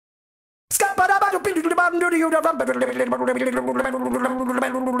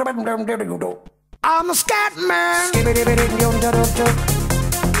I'm the Scatman.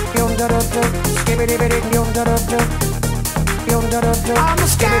 I'm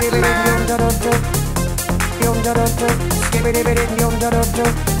the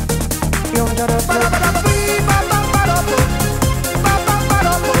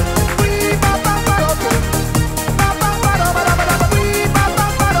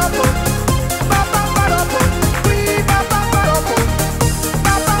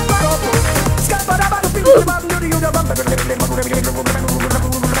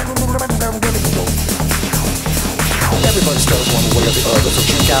Everybody stutters one way or the other, so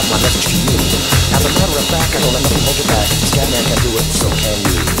check out my message to you. As a matter of fact, I don't let nothing hold you back. The Scatman can do it, so can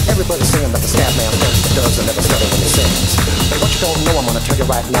you. Everybody's saying that the Scatman thinks but does and never stutter when he sings. But what you don't know, I'm gonna tell you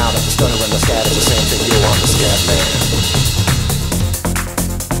right now that the stutter and the scat is the same thing. You're on the Scatman.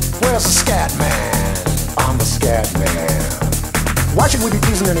 Where's the Scatman? I'm the Scatman. Why should we be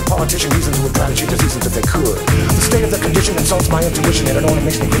pleasing any politician? Reasons who would try to cheat the seasons if they could. The state of the condition insults my intuition, and it only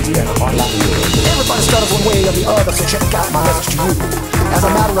makes me crazy and a hard like wood. Everybody stutters one way or the other, so check out my message to you. As a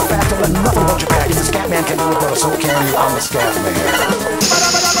matter of fact, don't let nothing hold you back. If the Scatman can do it, well, so can you. I'm the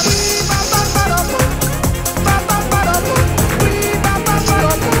Scatman.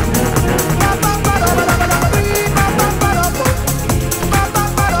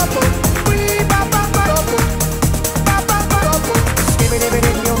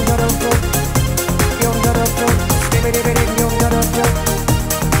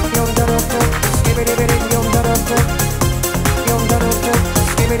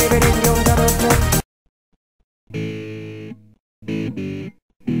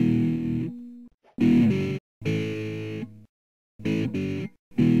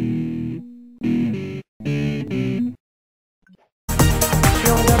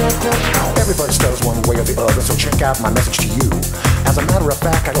 Everybody stutters one way or the other, so check out my message to you. As a matter of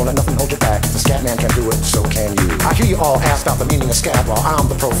fact, I don't let nothing hold you back. If the Scatman can do it, so can you. I hear you all ask about the meaning of scat. Well, I'm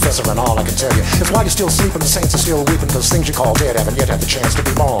the professor, and all I can tell you is why you're still sleeping, the saints are still weeping, because things you call dead haven't yet had the chance to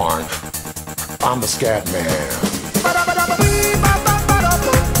be born. I'm the Scatman.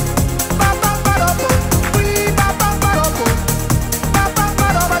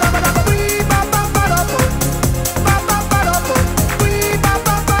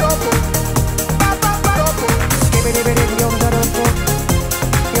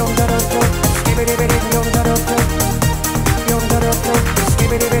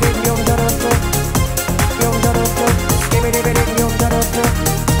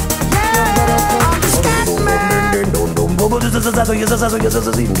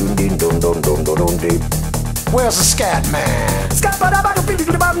 Where's the Scatman?